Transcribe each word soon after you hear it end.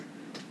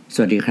ส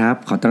วัสดีครับ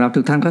ขอต้อนรับ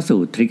ทุกท่านเข้าสู่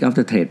Trick of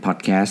the Trade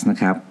Podcast นะ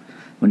ครับ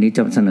วันนี้จ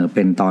ะเสนอเ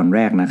ป็นตอนแร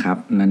กนะครับ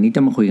วันนี้จ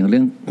ะมาคุยกันเ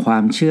รื่องควา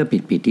มเชื่อ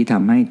ผิดๆที่ท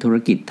ำให้ธุร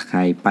กิจไท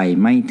ยไป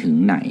ไม่ถึง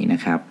ไหนน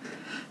ะครับ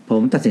ผ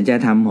มตัดสินใจ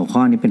ทำหัวข้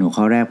อนี้เป็นหัว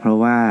ข้อแรกเพราะ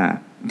ว่า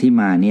ที่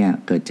มาเนี่ย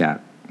เกิดจาก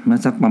เมื่อ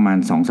สักประมาณ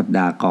2สัปด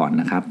าห์ก่อน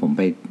นะครับผมไ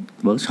ป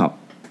เวิร์กช็อป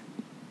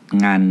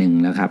งานหนึ่ง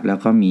นะครับแล้ว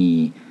ก็มี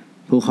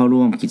ผู้เข้า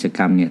ร่วมกิจก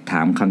รรมเนี่ยถ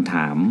ามคำถ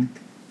าม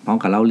พร้อม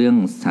กับเล่าเรื่อง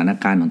สถาน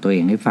การณ์ของตัวเอ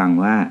งให้ฟัง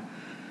ว่า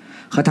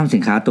เขาทำสิ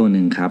นค้าตัวห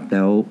นึ่งครับแ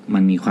ล้วมั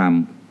นมีความ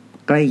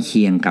ใกล้เ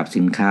คียงกับ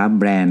สินค้า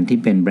แบรนด์ที่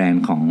เป็นแบรน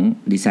ด์ของ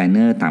ดีไซเน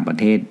อร์ต่างประ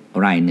เทศ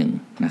รายหนึ่ง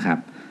นะครับ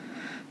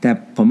แต่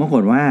ผมปราก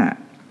ฏว่า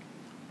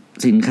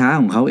สินค้า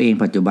ของเขาเอง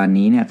ปัจจุบัน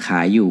นี้เนี่ยข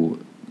ายอยู่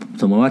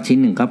สมมติว่าชิ้น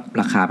หนึ่งก็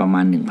ราคาประม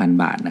าณ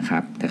 1,000 บาทนะครั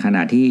บแต่ขณ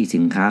ะที่สิ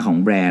นค้าของ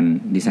แบรนด์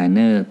ดีไซเน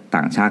อร์ต่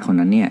างชาติคน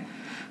นั้นเนี่ย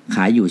ข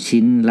ายอยู่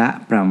ชิ้นละ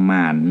ประม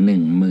าณ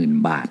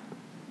 10,000 บาท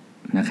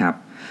นะครับ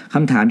ค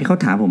ำถามที่เขา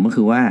ถามผมก็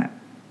คือว่า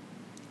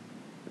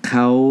เข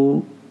า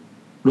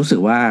รู้สึก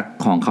ว่า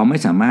ของเขาไม่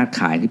สามารถ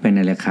ขายที่เป็นใน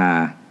ราคา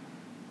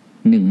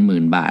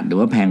 10,000 บาทหรือ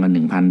ว่าแพงกว่า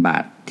 1,000 บา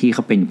ทที่เข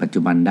าเป็นปัจ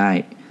จุบันได้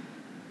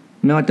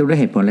ไม่ว่าจะด้วย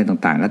เหตุผลอะไร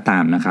ต่างๆก็ตา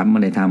มนะครับมัน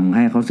เลยทำใ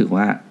ห้เขารู้สึก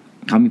ว่า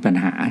เขามีปัญ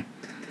หา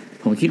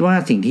ผมคิดว่า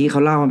สิ่งที่เข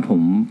าเล่าใ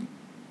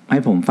ห้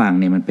ผมฟัง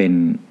เนี่ยมันเป็น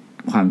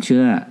ความเ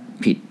ชื่อ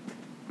ผิด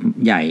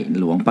ใหญ่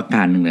หลวงประก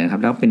ารหนึ่งเลยครั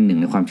บแล้วเป็นหนึ่ง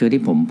ในความเชื่อ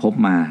ที่ผมพบ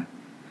มา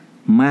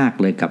มาก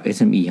เลยกับ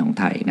SME ของ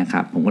ไทยนะค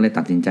รับผมก็เลย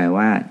ตัดสินใจ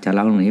ว่าจะเ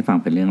ล่าเรื่องนี้ให้ฟัง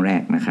เป็นเรื่องแร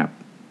กนะครับ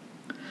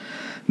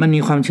มันมี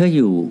ความเชื่ออ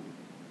ยู่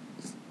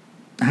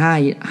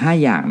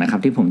5อย่างนะครับ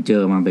ที่ผมเจ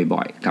อมา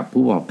บ่อยๆกับ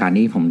ผู้ประกอบการ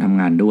ที่ผมทำ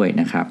งานด้วย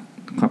นะครับ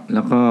แ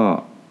ล้วก็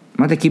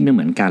มักจะคลิปนึงเ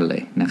หมือนกันเล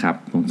ยนะครับ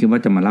ผมคิดว่า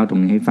จะมาเล่าตร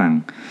งนี้ให้ฟัง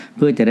เ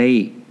พื่อจะได้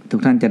ทุ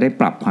กท่านจะได้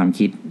ปรับความ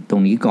คิดตร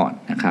งนี้ก่อน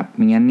นะครับไ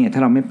ม่งั้นเนี่ยถ้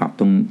าเราไม่ปรับ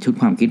ตรงชุด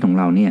ความคิดของ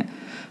เราเนี่ย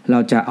เรา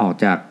จะออก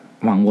จาก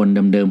วังวน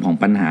เดิมๆของ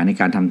ปัญหาใน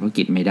การทำธุร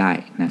กิจไม่ได้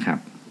นะครับ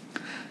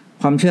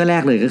ความเชื่อแร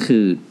กเลยก็คื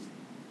อ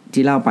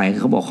ที่เล่าไป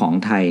เขาบอกของ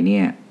ไทยเ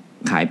นี่ย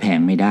ขายแพง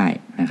ไม่ได้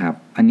นะครับ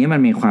อันนี้มั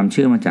นมีความเ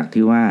ชื่อมาจาก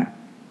ที่ว่า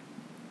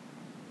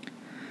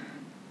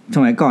ส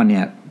มัยก่อนเนี่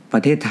ยปร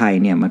ะเทศไทย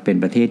เนี่ยมันเป็น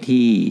ประเทศ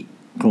ที่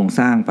โครงส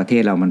ร้างประเท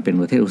ศเรามันเป็น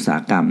ประเทศอุตสาห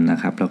กรรมนะ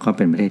ครับแล้วก็เ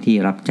ป็นประเทศที่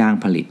รับจ้าง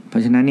ผลิตเพรา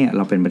ะฉะนั้นเนี่ยเ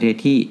ราเป็นประเทศ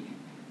ที่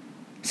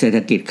เศรษฐ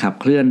กิจขับ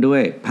เคลื่อนด้ว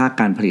ยภาค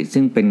การผลิต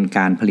ซึ่งเป็นก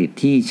ารผลิต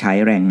ที่ใช้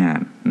แรงงาน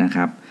นะค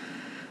รับ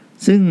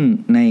ซึ่ง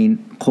ใน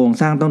โครง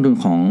สร้างต้นทุน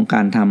ของก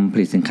ารทำผ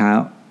ลิตสินค้า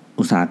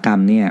อุตสาหกรร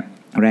มเนี่ย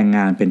แรงง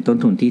านเป็นต้น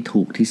ทุนที่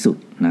ถูกที่สุด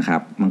นะครั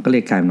บมันก็เล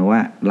ยกลายเป็นว่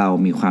าเรา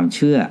มีความเ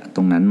ชื่อต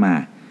รงนั้นมา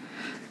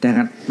แต่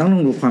ต้องลอ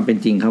งดูความเป็น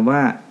จริงครับว่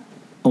า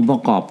องค์ปร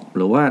ะกอบห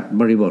รือว่า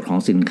บริบทของ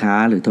สินค้า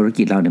หรือธุร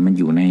กิจเราเนี่ยมัน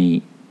อยู่ใน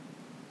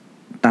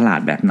ตลาด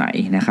แบบไหน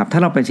นะครับถ้า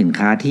เราเป็นสิน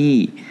ค้าที่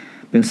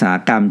เป็นอุตสาห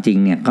กรรมจริง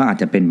เนี่ยก็อาจ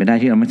จะเป็นไปได้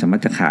ที่เราไม่สามาร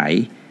ถจะขาย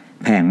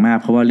แพงมาก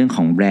เพราะว่าเรื่องข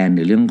องแบรนด์ห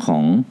รือเรื่องขอ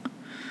ง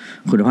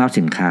คุณภาพ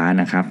สินค้า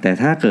นะครับแต่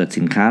ถ้าเกิด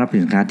สินค้าเราเป็น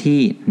สินค้าที่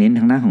เน้นท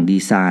างด้านของดี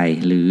ไซน์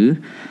หรือ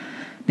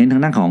เน้นทา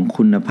งด้านของ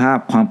คุณภาพ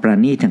ความประ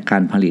ณีตทางกา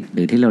รผลิตห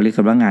รือที่เราเรียก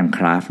กันว่างานค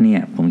ราฟต์เนี่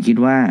ยผมคิด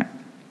ว่า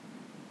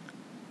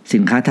สิ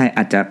นค้าไทยอ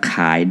าจจะข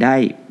ายได้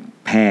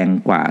แพง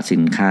กว่าสิ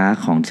นค้า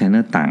ของดีไซเนอ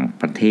ร์ต่าง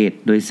ประเทศ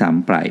ด้วยซ้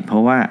ำไปเพรา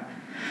ะว่า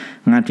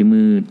งานฝี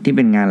มือที่เ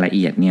ป็นงานละเ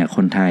อียดเนี่ยค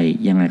นไทย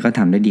ยังไงก็ท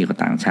ำได้ดีกว่า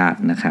ต่างชาติ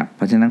นะครับเพ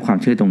ราะฉะนั้นความ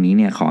เชื่อตรงนี้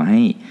เนี่ยขอใ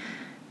ห้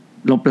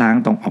ลบล้าง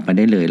ตรงออกไปไ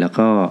ด้เลยแล้ว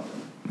ก็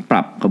ป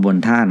รับกระบวน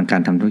ท่าในกา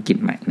รทำธุรกิจ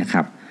ใหม่นะค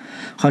รับ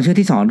ความเชื่อ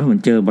ที่2ที่ผม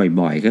เจอ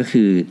บ่อยๆก็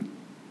คือ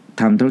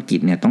ทำธุรกิจ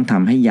เนี่ยต้องท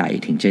ำให้ใหญ่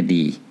ถึงจะ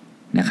ดี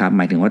นะครับห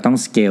มายถึงว่าต้อง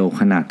สเกล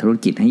ขนาดธุร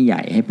กิจให้ให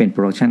ญ่ให้เป็นโป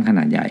รดักชันขน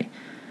าดใหญ่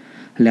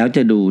แล้วจ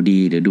ะดูดี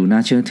หรือดูน่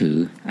าเชื่อถือ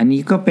อัน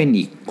นี้ก็เป็น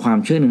อีกความ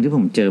เชื่อหนึ่งที่ผ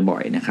มเจอบ่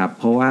อยนะครับ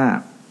เพราะว่า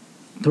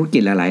ธุรกิ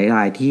จหลายๆร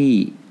ายที่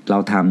เรา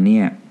ทำเ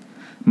นี่ย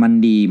มัน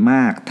ดีม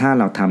ากถ้า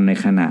เราทำใน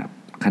ข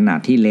นาด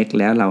ที่เล็ก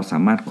แล้วเราสา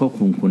มารถควบ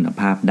คุมคุณ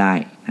ภาพได้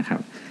นะครับ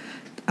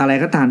อะไร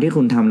ก็ตามที่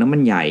คุณทำแล้วมั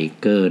นใหญ่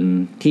เกิน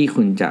ที่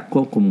คุณจะค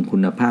วบคุมคุ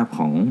ณภาพข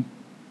อง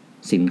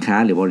สินค้า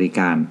หรือบริ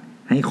การ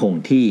ให้คง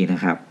ที่น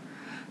ะครับ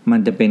มัน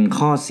จะเป็น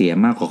ข้อเสีย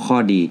มากกว่าข้อ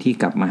ดีที่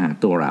กลับมาหา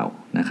ตัวเรา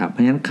นะครับเพรา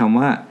ะฉะนั้นคำ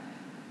ว่า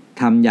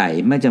ทำใหญ่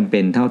ไม่จำเป็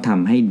นเท่าท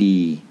ำให้ดี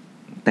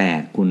แต่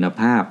คุณ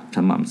ภาพส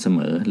ม่ำเสม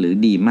อหรือ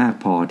ดีมาก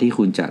พอที่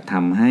คุณจะท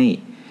ำให้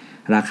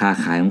ราคา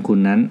ขายของคุณ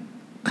นั้น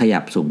ขยั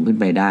บสูงขึ้น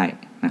ไปได้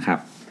นะครับ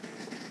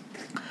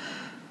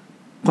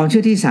ความเชื่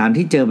อที่3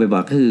ที่เจอบ่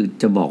อยๆก็คือ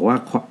จะบอกว่า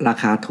รา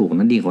คาถูก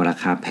นั้นดีกว่ารา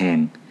คาแพง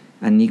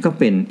อันนี้ก็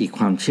เป็นอีกค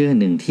วามเชื่อ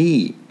หนึ่งที่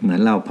เหมือน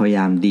เราพยาย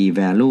าม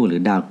devalue หรือ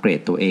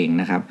downgrade ตัวเอง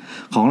นะครับ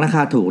ของราค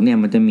าถูกเนี่ย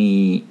มันจะมี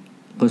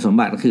คุณสม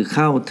บัติก็คือเ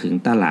ข้าถึง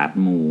ตลาด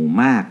หมู่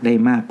มากได้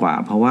มากกว่า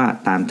เพราะว่า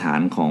ตามฐา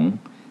นของ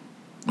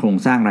โครง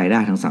สร้างรายได้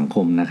ทางสังค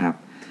มนะครับ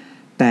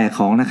แต่ข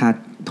องราคา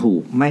ถู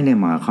กไม่ได้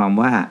หมายความ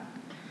ว่า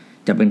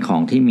จะเป็นขอ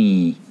งที่มี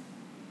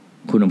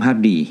คุณภาพ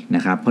ดีน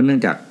ะครับเพราะเนื่อ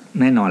งจาก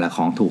แน่นอนแหละข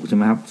องถูกใช่ไห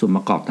มครับส่วนป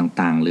ระกอบ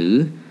ต่างๆหรือ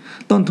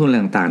ต้นทุน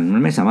ต่างๆมั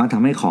นไม่สามารถท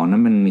ำให้ของนั้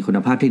นมันมีคุณ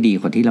ภาพที่ดี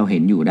กว่าที่เราเห็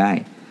นอยู่ได้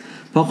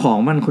เพราะของ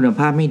มันคุณ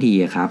ภาพไม่ดี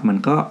ครับมัน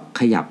ก็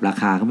ขยับรา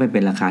คาขึ้นไปเป็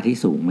นราคาที่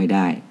สูงไม่ไ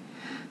ด้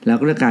แล้ว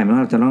ก็เลยกลายเป็นว่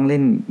าเราจะต้องเล่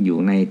นอยู่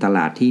ในตล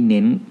าดที่เ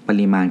น้นป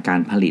ริมาณกา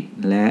รผลิต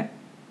และ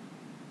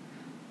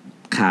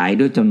ขาย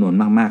ด้วยจำนวน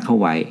มากๆเข้า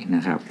ไว้น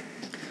ะครับ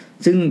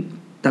ซึ่ง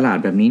ตลาด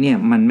แบบนี้เนี่ย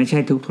มันไม่ใช่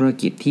ทุกธุร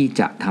กิจที่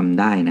จะทำ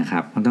ได้นะครั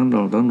บเรา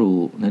ต้องดู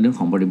ในเรื่อง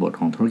ของบริบท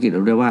ของธุรกิจเร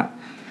าด้วยว่า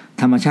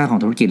ธรรมชาติของ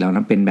ธุรกิจเรา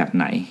นั้นเป็นแบบ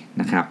ไหน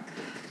นะครับ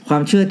ควา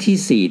มเชื่อ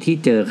ที่4ที่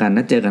เจอกันแล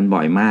ะเจอกันบ่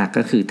อยมาก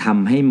ก็คือท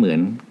ำให้เหมือน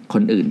ค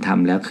นอื่นท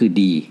ำแล้วคือ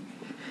ดี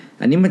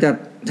อันนี้มันจะ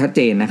ชัดเจ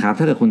นนะครับ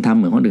ถ้าเกิดคุณทำเ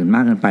หมือนคนอื่นม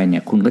ากเกินไปเนี่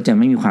ยคุณก็จะ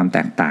ไม่มีความแต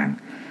กต่าง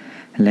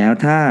แล้ว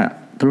ถ้า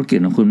ธุรกิจ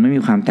ของคุณไม่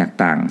มีความแตก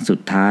ต่างสุด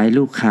ท้าย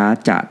ลูกค้า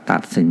จะตั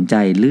ดสินใจ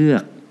เลือ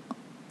ก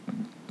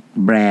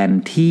แบรน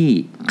ด์ที่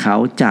เขา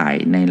จ่าย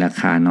ในรา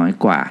คาน้อย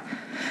กว่า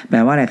แปล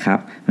ว่าอะไรครับ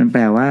มันแป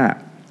ลว่า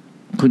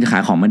คุณจะขา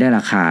ยของไม่ได้ร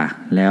าคา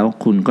แล้ว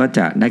คุณก็จ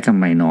ะได้กำ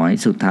ไรน้อย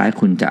สุดท้าย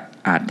คุณจะ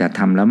อาจจะท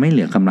ำแล้วไม่เห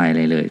ลือกำไรอะ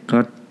ไรเลยก็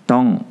ต้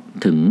อง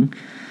ถึง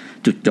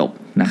จุดจบ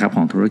นะครับข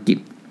องธุรกิจ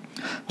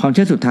ความเ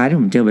ชื่อสุดท้ายที่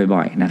ผมเจอ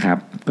บ่อยๆนะครับ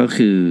ก็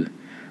คือ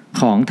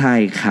ของไทย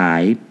ขา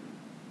ย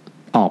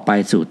ออกไป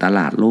สู่ตล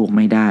าดโลกไ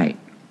ม่ได้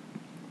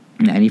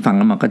อันนี้ฟังแ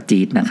ล้วมันก็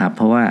จี๊ดนะครับเ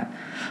พราะว่า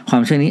ควา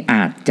มเชื่อนี้อ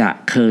าจจะ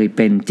เคยเ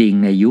ป็นจริง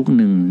ในยุค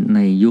หนึ่งใ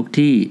นยุค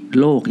ที่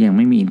โลกยังไ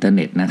ม่มีอินเทอร์เ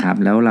น็ตนะครับ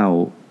แล้วเรา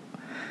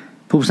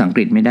พูดภาษาอังก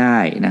ฤษไม่ได้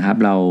นะครับ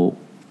เรา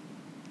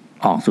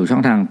ออกสู่ช่อ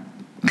งทาง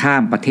ข้า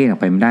มประเทศออก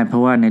ไปไม่ได้เพรา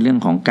ะว่าในเรื่อง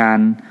ของการ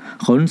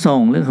ขนส่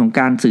งเรื่องของ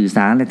การสื่อส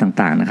ารอะไร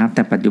ต่างๆนะครับแ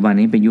ต่ปัจจุบัน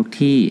นี้เป็นยุค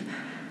ที่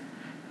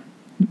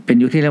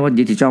เรียกว่า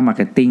ดิจิทัลมาร์เ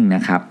ก็ตติ้งน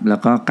ะครับแล้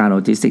วก็การโล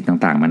จิสติก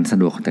ต่างๆมันสะ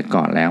ดวกกว่าแต่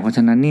ก่อนแล้วเพราะฉ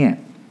ะนั้นเนี่ย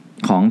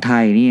ของไท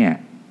ยเนี่ย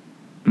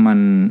มัน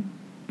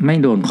ไม่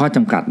โดนข้อจ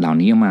ำกัดเหล่า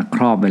นี้มาค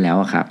รอบไว้แล้ว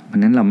ครับเพราะฉ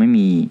ะนั้นเราไม่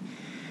มี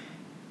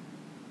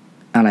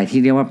อะไร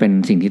ที่เรียกว่าเป็น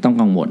สิ่งที่ต้อง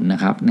กังวลนะ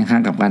ครับในขณ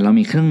ะกับการเรา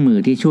มีเครื่องมือ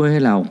ที่ช่วยให้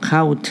เราเข้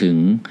าถึง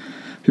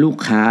ลูก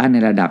ค้าใน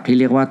ระดับที่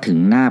เรียกว่าถึง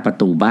หน้าประ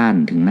ตูบ้าน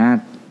ถึงหน้า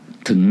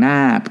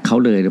เขา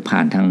เลยหรือผ่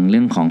านทางเ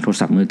รื่องของโทร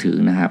ศัพท์มือถือ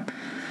นะครับ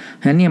เพ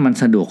ราะฉะนั้นเนี่ยมัน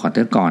สะดวกกว่าแ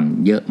ต่ก่อน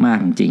เยอะมาก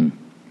จริง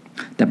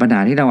ๆแต่ปัญหา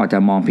ที่เราอาจจะ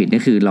มองผิดก็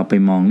คือเราไป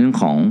มองเรื่อง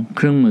ของเ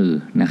ครื่องมือ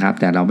นะครับ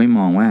แต่เราไม่ม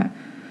องว่า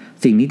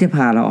สิ่งที่จะพ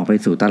าเราออกไป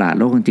สู่ตลาด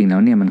โลกจริงๆแล้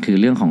วเนี่ยมันคือ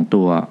เรื่องของ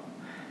ตัว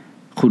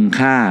คุณ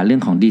ค่าเรื่อ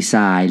งของดีไซ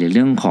น์หรือเ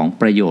รื่องของ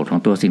ประโยชน์ขอ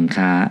งตัวสิน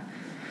ค้า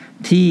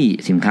ที่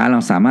สินค้าเรา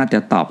สามารถจะ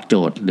ตอบโจ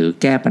ทย์หรือ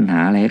แก้ปัญหา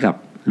อะไรให้กับ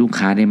ลูก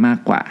ค้าได้มาก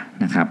กว่า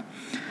นะครับ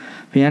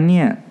เพราะฉะนั้นเ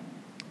นี่ย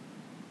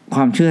ค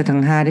วามเชื่อทั้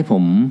ง5ที่ผ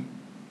ม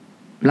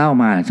เล่า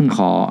มาซึ่งข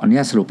ออนุญ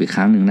าตสรุปอีกค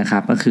รั้งหนึ่งนะครั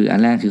บก็คืออั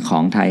นแรกคือขอ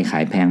งไทยขา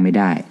ยแพงไม่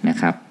ได้นะ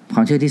ครับคว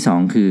ามเชื่อที่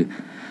2คือ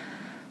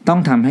ต้อง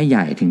ทำให้ให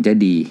ญ่ถึงจะ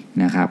ดี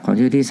นะครับความเ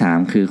ชื่อที่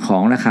3คือขอ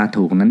งราคา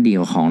ถูกนั้นดี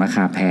กว่าของราค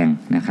าแพง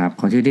นะครับ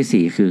ความเชื่อ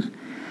ที่4คือ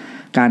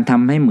การท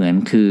ำให้เหมือน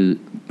คือ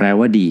แปล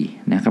ว่าดี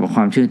นะครับค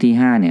วามเชื่อที่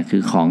5เนี่ยคื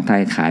อของไท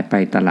ยขายไป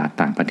ตลาด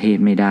ต่างประเทศ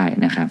ไม่ได้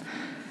นะครับ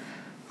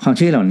ความเ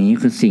ชื่อเหล่านี้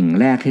คือสิ่ง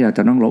แรกที่เราจ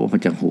ะต้องลบออ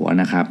กจากหัว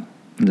นะครับ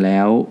แ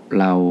ล้ว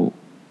เรา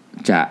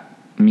จะ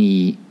มี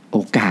โอ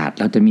กาส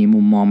เราจะมีมุ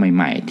มมองใ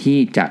หม่ๆที่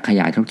จะข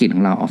ยายธุรกิจข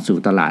องเราออกสู่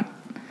ตลาด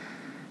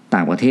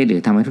ต่างประเทศหรื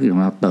อทำให้ธุรกิจข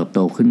องเราเติบโต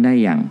ขึ้นได้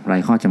อย่างไร้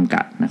ข้อจำ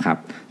กัดนะครับ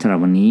สำหรับ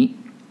วันนี้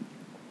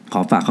ข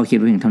อฝากข้อคิด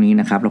ไว้เพียงเท่านี้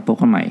นะครับแล้วพบ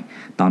กันใหม่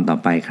ตอนต่อ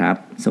ไปครับ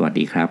สวัส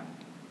ดีครับ